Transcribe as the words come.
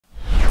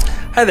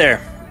Hi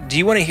there. Do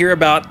you want to hear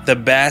about the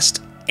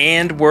best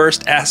and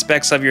worst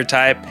aspects of your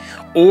type,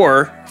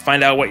 or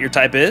find out what your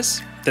type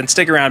is? Then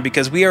stick around,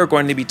 because we are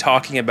going to be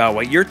talking about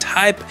what your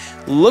type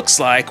looks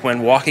like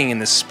when walking in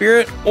the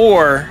spirit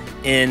or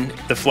in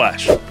the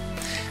flesh.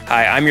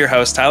 Hi, I'm your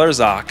host, Tyler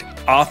Zock,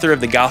 author of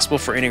the Gospel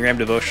for Enneagram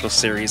devotional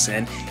series,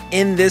 and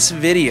in this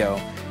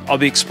video, I'll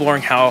be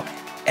exploring how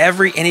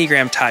every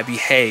Enneagram type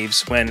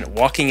behaves when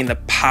walking in the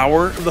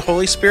power of the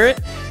Holy Spirit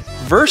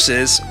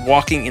versus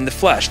walking in the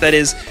flesh. That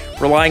is,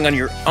 relying on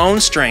your own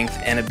strength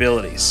and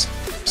abilities.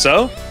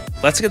 So,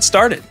 let's get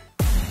started.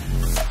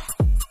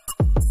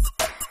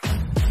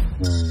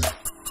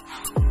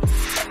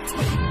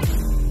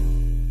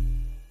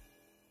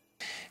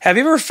 Have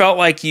you ever felt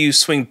like you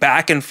swing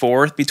back and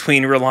forth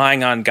between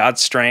relying on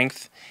God's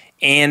strength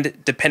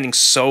and depending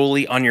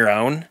solely on your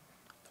own?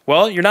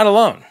 Well, you're not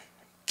alone.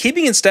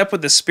 Keeping in step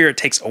with the Spirit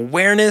takes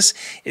awareness,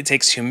 it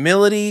takes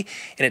humility,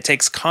 and it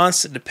takes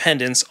constant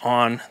dependence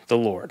on the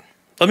Lord.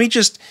 Let me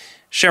just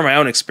share my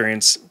own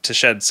experience to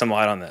shed some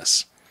light on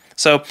this.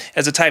 So,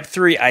 as a type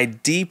 3, I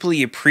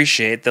deeply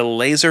appreciate the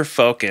laser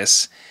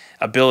focus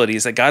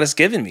abilities that God has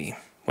given me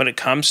when it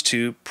comes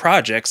to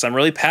projects I'm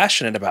really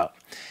passionate about.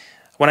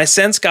 When I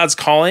sense God's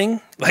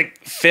calling,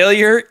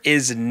 failure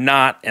is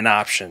not an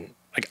option.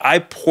 I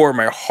pour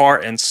my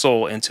heart and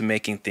soul into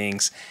making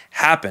things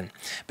happen.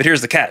 But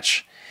here's the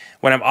catch.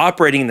 When I'm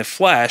operating in the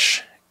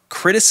flesh,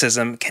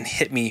 criticism can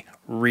hit me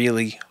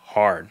really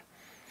hard.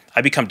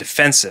 I become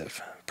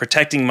defensive,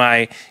 protecting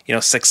my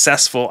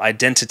successful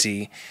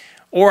identity,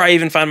 or I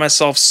even find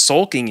myself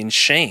sulking in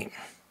shame.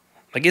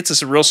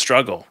 It's a real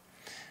struggle.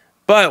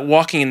 But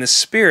walking in the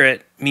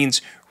Spirit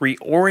means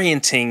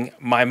reorienting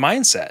my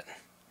mindset.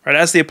 Right?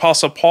 As the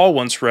Apostle Paul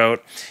once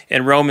wrote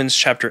in Romans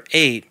chapter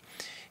 8,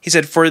 he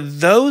said, "For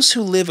those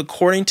who live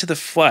according to the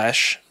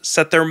flesh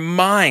set their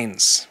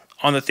minds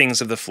on the things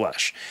of the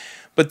flesh.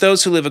 But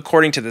those who live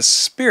according to the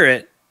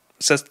Spirit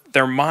set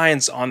their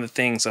minds on the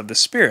things of the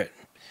Spirit.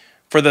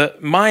 For the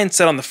mind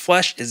set on the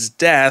flesh is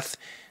death,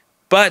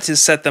 but to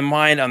set the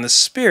mind on the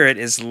Spirit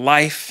is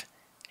life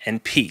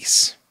and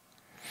peace."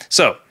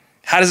 So,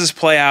 how does this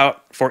play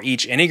out for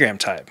each Enneagram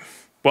type?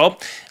 Well,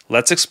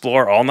 let's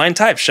explore all 9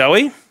 types, shall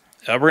we?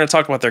 We're going to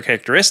talk about their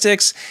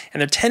characteristics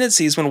and their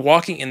tendencies when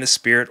walking in the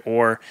Spirit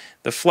or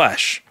the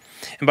flesh.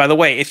 And by the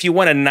way, if you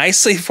want a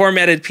nicely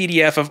formatted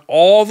PDF of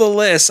all the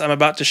lists I'm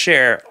about to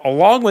share,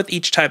 along with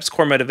each type's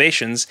core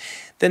motivations,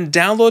 then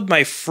download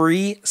my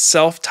free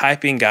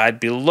self-typing guide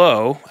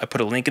below. I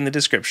put a link in the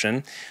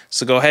description,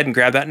 so go ahead and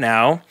grab that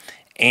now.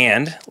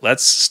 And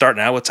let's start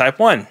now with type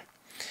 1.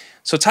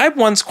 So type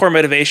 1's core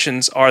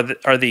motivations are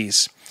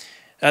these.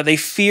 They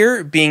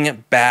fear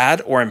being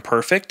bad or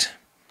imperfect.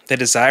 They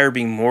desire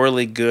being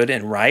morally good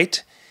and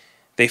right.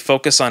 They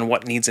focus on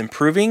what needs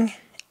improving,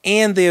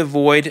 and they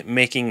avoid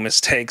making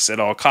mistakes at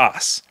all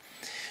costs.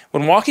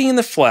 When walking in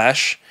the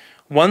flesh,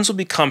 ones will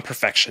become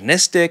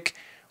perfectionistic,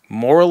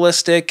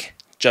 moralistic,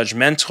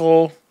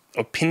 judgmental,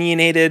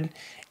 opinionated,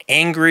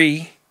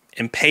 angry,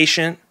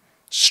 impatient,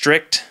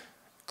 strict,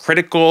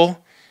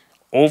 critical,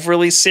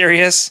 overly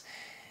serious,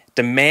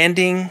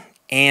 demanding,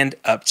 and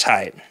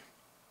uptight.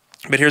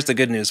 But here's the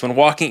good news. When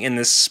walking in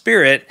the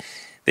Spirit,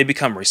 they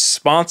become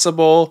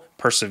responsible,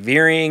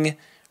 persevering,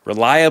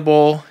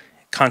 reliable,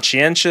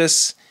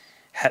 conscientious.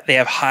 They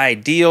have high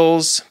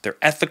ideals. They're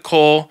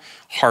ethical,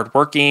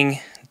 hardworking,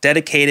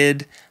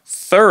 dedicated,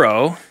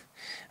 thorough,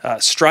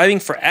 striving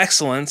for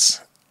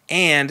excellence,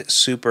 and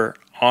super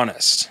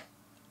honest.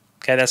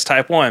 Okay, that's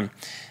type 1.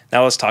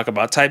 Now let's talk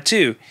about type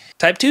 2.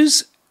 Type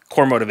 2's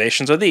core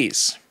motivations are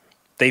these.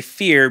 They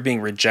fear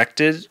being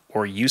rejected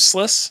or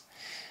useless.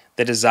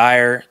 They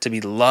desire to be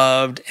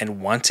loved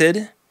and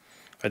wanted,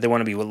 or they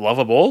want to be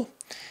lovable.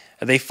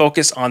 They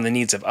focus on the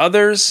needs of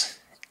others,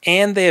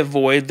 and they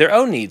avoid their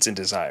own needs and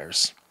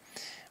desires.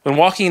 When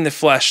walking in the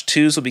flesh,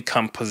 2s will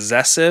become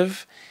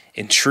possessive,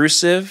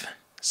 intrusive,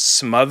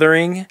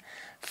 smothering,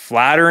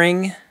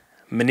 flattering,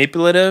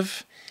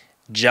 manipulative,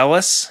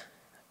 jealous,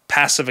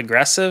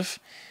 passive-aggressive,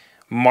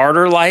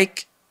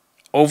 martyr-like,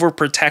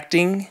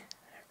 overprotecting,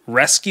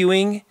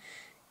 rescuing,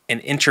 and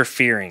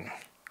interfering.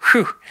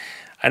 Whew.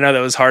 I know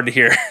that was hard to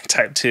hear,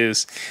 type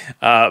 2s.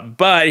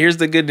 But here's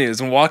the good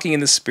news. When walking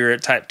in the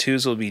Spirit, type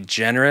 2s will be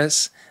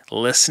generous,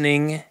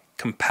 listening,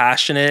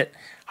 compassionate,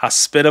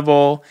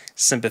 hospitable,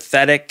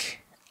 sympathetic,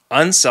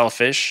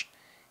 unselfish,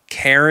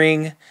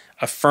 caring,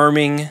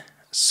 affirming,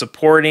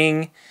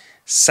 supporting,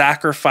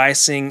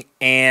 sacrificing,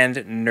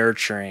 and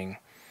nurturing.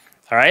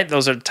 All right,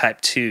 those are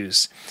type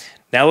 2s.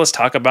 Now let's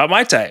talk about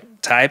my type,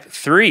 type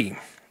 3.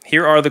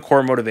 Here are the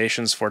core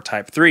motivations for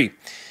type 3.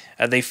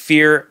 They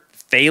fear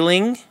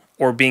failing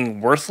or being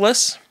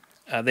worthless.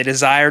 They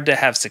desire to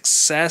have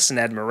success and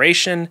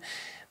admiration.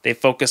 They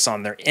focus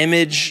on their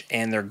image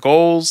and their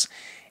goals,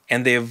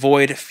 and they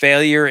avoid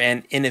failure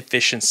and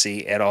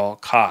inefficiency at all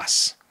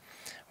costs.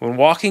 When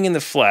walking in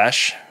the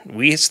flesh,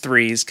 we as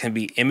 3s can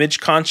be image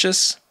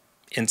conscious,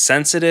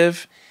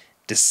 insensitive,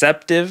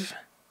 deceptive,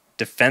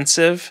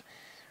 defensive,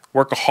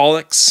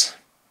 workaholics,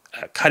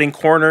 cutting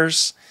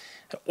corners,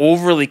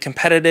 overly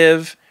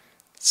competitive,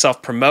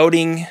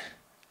 self-promoting,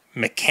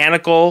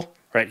 mechanical,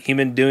 right?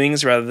 Human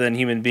doings rather than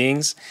human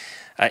beings,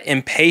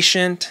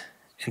 impatient,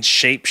 and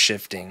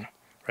shape-shifting,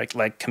 right?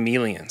 Like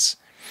chameleons.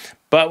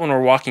 But when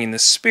we're walking in the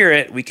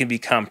Spirit, we can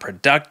become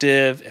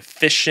productive,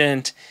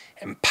 efficient,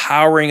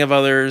 empowering of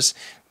others,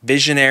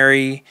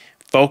 visionary,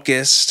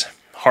 focused,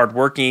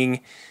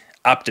 hardworking,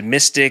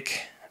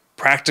 optimistic,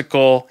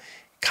 practical,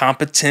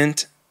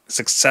 competent,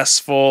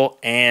 successful,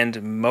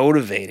 and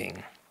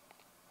motivating.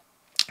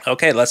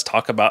 Okay, let's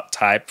talk about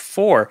type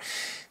 4.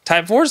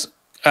 Type 4's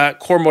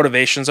core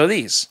motivations are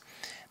these.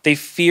 They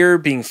fear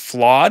being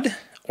flawed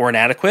or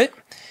inadequate.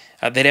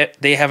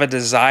 They have a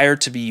desire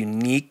to be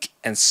unique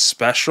and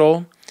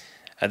special.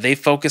 They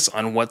focus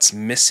on what's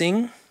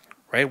missing,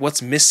 right?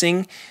 What's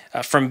missing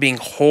from being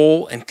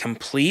whole and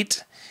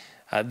complete.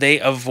 They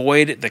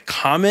avoid the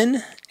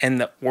common and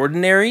the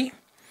ordinary.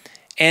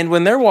 And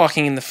when they're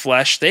walking in the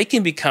flesh, they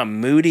can become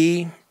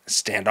moody,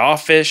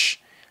 standoffish,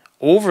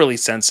 overly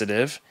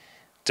sensitive,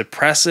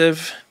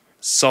 depressive,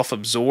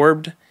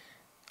 self-absorbed,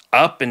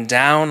 up and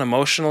down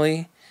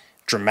emotionally,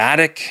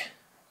 dramatic,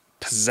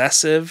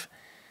 possessive,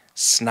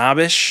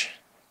 snobbish,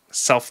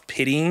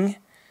 self-pitying,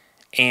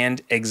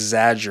 and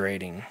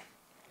exaggerating.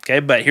 Okay,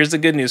 but here's the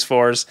good news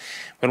for us.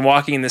 When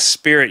walking in the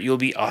Spirit, you'll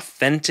be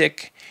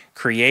authentic,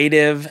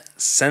 creative,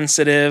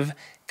 sensitive,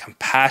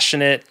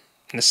 compassionate,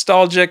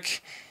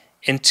 nostalgic,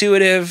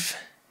 intuitive,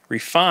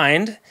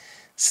 refined,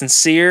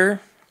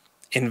 sincere,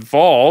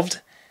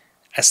 involved,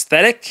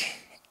 aesthetic,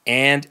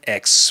 and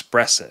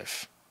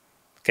expressive.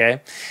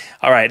 Okay?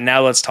 All right,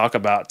 now let's talk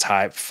about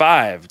type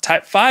 5.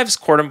 Type 5's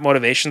core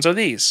motivations are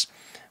these.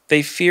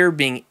 They fear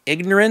being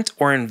ignorant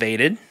or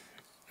invaded.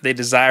 They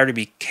desire to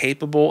be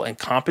capable and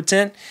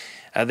competent.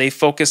 They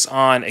focus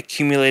on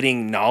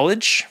accumulating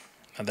knowledge.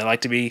 They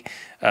like to be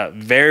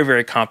very,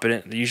 very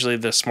competent, They're usually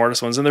the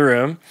smartest ones in the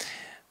room.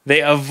 They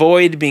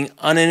avoid being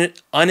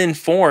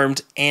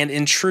uninformed and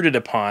intruded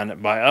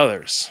upon by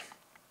others.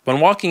 When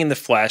walking in the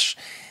flesh,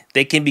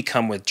 they can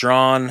become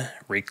withdrawn,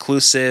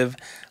 reclusive,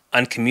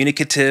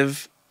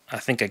 uncommunicative. I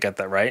think I got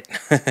that right.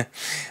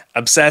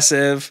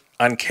 Obsessive,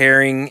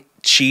 uncaring,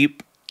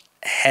 cheap,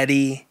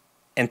 heady,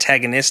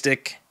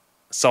 antagonistic,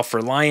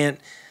 self-reliant,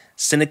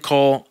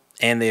 cynical,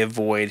 and they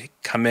avoid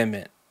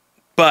commitment.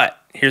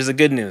 But here's the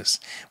good news.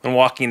 When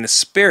walking in the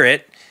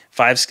Spirit,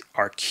 5s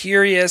are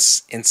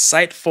curious,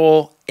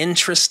 insightful,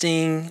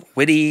 interesting,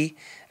 witty,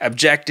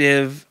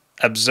 objective,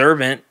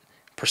 observant,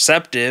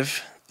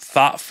 perceptive,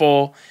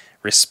 thoughtful,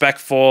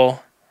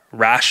 respectful,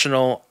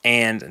 rational,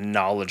 and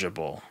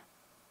knowledgeable.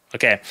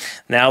 Okay,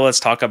 now let's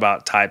talk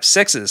about type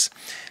 6s.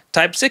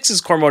 Type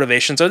 6's core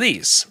motivations are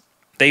these.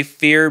 They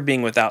fear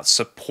being without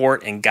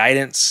support and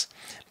guidance.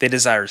 They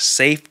desire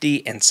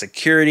safety and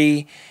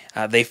security.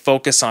 They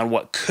focus on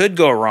what could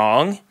go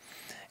wrong,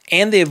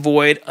 and they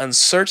avoid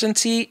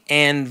uncertainty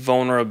and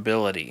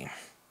vulnerability.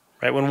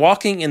 Right? When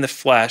walking in the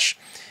flesh,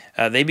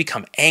 they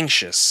become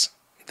anxious.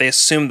 They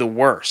assume the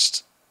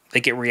worst.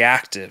 They get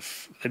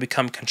reactive. They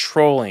become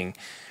controlling.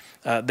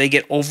 They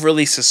get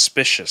overly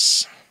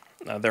suspicious.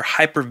 They're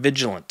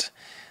hypervigilant,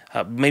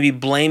 maybe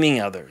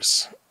blaming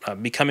others,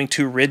 becoming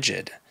too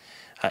rigid,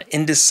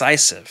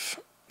 indecisive,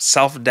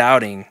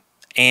 self-doubting,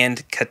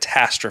 and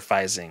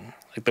catastrophizing.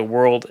 Like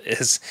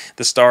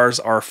the stars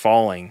are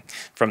falling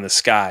from the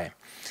sky.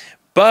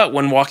 But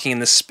when walking in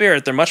the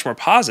Spirit, they're much more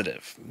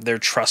positive. They're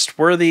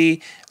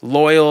trustworthy,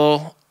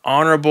 loyal,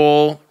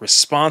 honorable,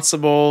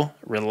 responsible,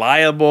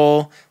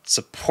 reliable,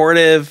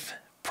 supportive,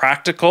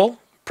 practical,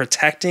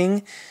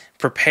 protecting,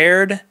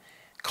 prepared,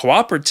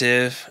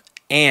 cooperative,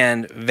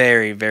 and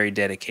very, very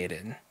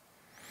dedicated.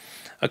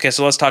 Okay,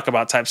 so let's talk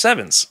about type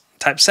 7s.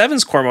 Type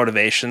 7's core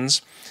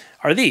motivations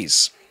are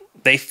these.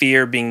 They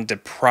fear being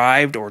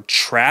deprived or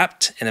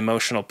trapped in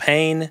emotional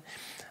pain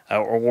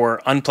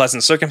or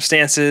unpleasant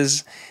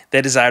circumstances.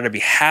 They desire to be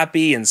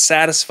happy and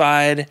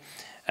satisfied.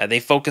 They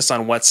focus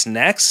on what's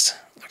next,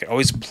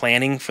 always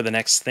planning for the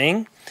next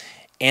thing,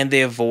 and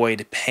they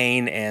avoid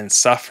pain and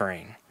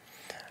suffering.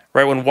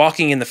 Right? When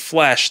walking in the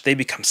flesh, they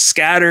become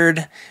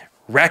scattered,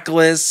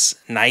 reckless,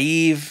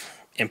 naive,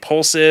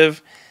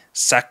 impulsive,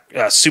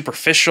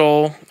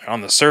 superficial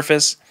on the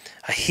surface,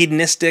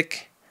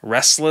 hedonistic,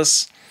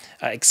 restless,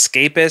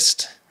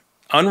 escapist,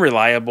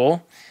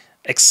 unreliable,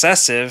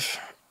 excessive,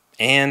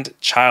 and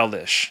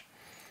childish.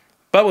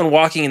 But when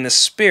walking in the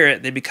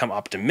Spirit, they become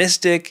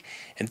optimistic,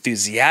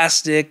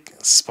 enthusiastic,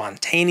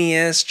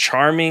 spontaneous,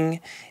 charming,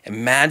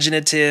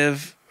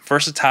 imaginative,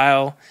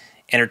 versatile,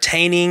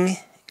 entertaining,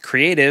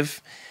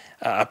 creative,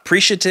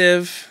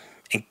 appreciative,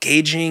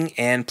 engaging,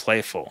 and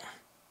playful.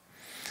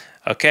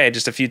 Okay,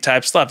 just a few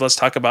types left. Let's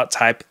talk about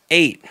type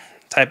 8.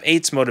 Type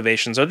 8's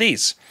motivations are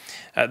these.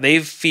 They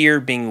fear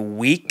being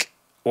weak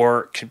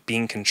or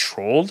being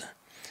controlled.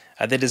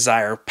 They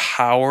desire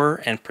power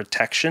and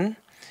protection.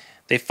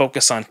 They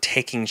focus on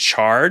taking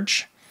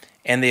charge,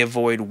 and they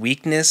avoid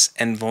weakness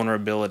and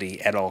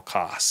vulnerability at all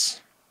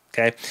costs.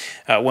 Okay,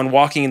 when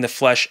walking in the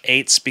flesh,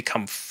 8s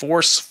become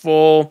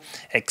forceful,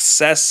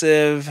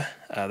 excessive.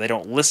 They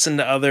don't listen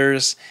to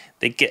others.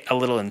 They get a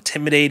little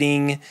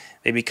intimidating.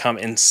 They become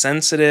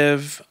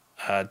insensitive,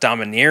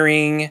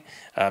 domineering,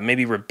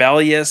 maybe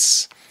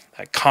rebellious,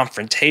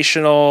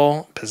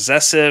 confrontational,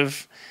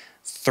 possessive,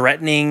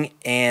 threatening,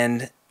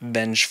 and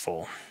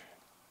vengeful.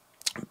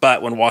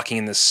 But when walking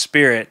in the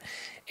Spirit,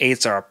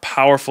 8s are a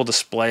powerful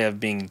display of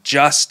being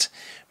just,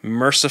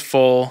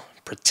 merciful,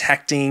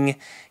 protecting,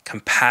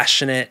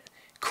 compassionate,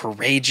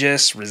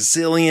 courageous,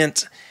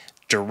 resilient,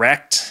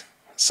 direct,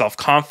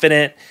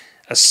 self-confident,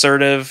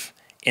 assertive,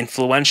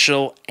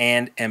 influential,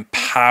 and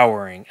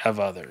empowering of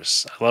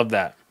others. I love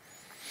that.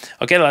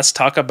 Okay, let's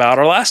talk about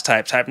our last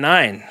type, type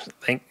 9.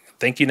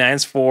 Thank you,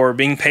 9s, for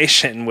being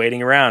patient and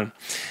waiting around.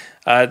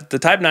 The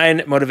type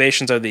 9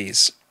 motivations are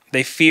these.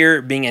 They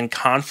fear being in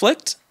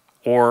conflict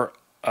or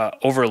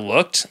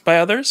overlooked by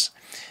others.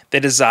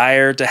 They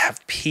desire to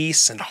have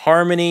peace and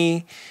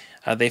harmony.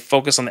 They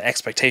focus on the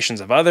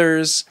expectations of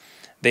others.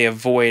 They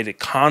avoid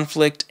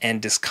conflict and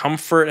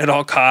discomfort at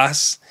all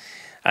costs.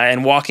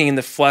 And walking in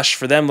the flesh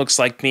for them looks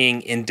like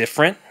being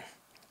indifferent,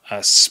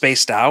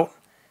 spaced out,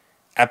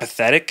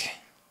 apathetic,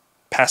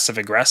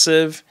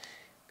 passive-aggressive,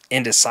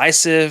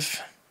 indecisive,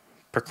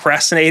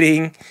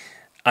 procrastinating,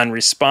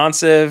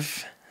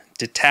 unresponsive,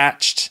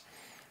 detached,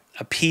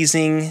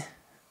 appeasing,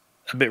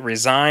 a bit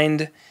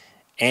resigned,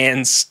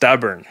 and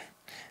stubborn.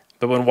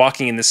 But when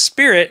walking in the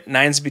Spirit,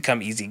 9s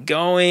become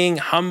easygoing,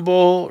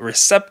 humble,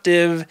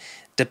 receptive,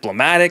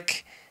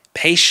 diplomatic,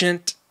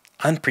 patient,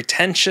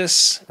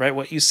 unpretentious, right?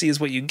 What you see is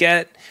what you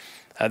get.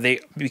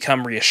 They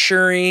become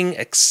reassuring,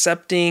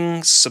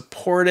 accepting,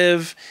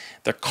 supportive.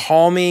 They're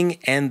calming,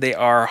 and they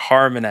are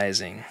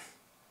harmonizing.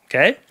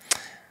 Okay?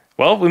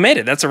 Well, we made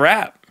it. That's a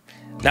wrap.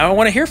 Now I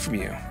want to hear from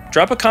you.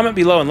 Drop a comment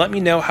below and let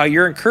me know how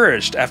you're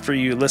encouraged after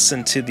you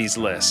listen to these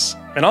lists.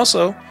 And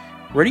also,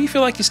 where do you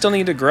feel like you still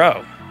need to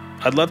grow?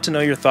 I'd love to know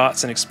your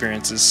thoughts and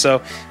experiences,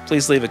 so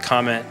please leave a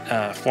comment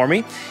for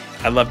me.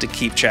 I'd love to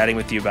keep chatting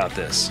with you about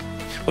this.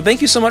 Well,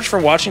 thank you so much for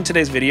watching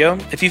today's video.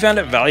 If you found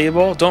it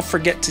valuable, don't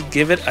forget to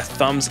give it a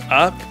thumbs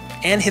up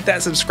and hit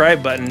that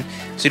subscribe button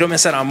so you don't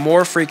miss out on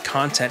more free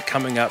content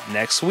coming up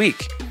next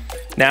week.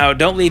 Now,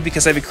 don't leave,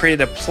 because I've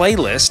created a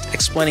playlist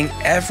explaining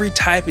every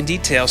type in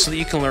detail so that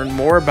you can learn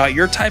more about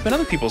your type and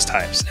other people's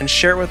types and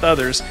share it with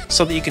others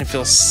so that you can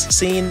feel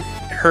seen,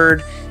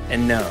 heard,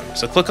 and known.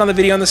 So click on the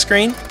video on the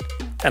screen,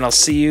 and I'll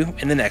see you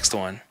in the next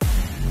one.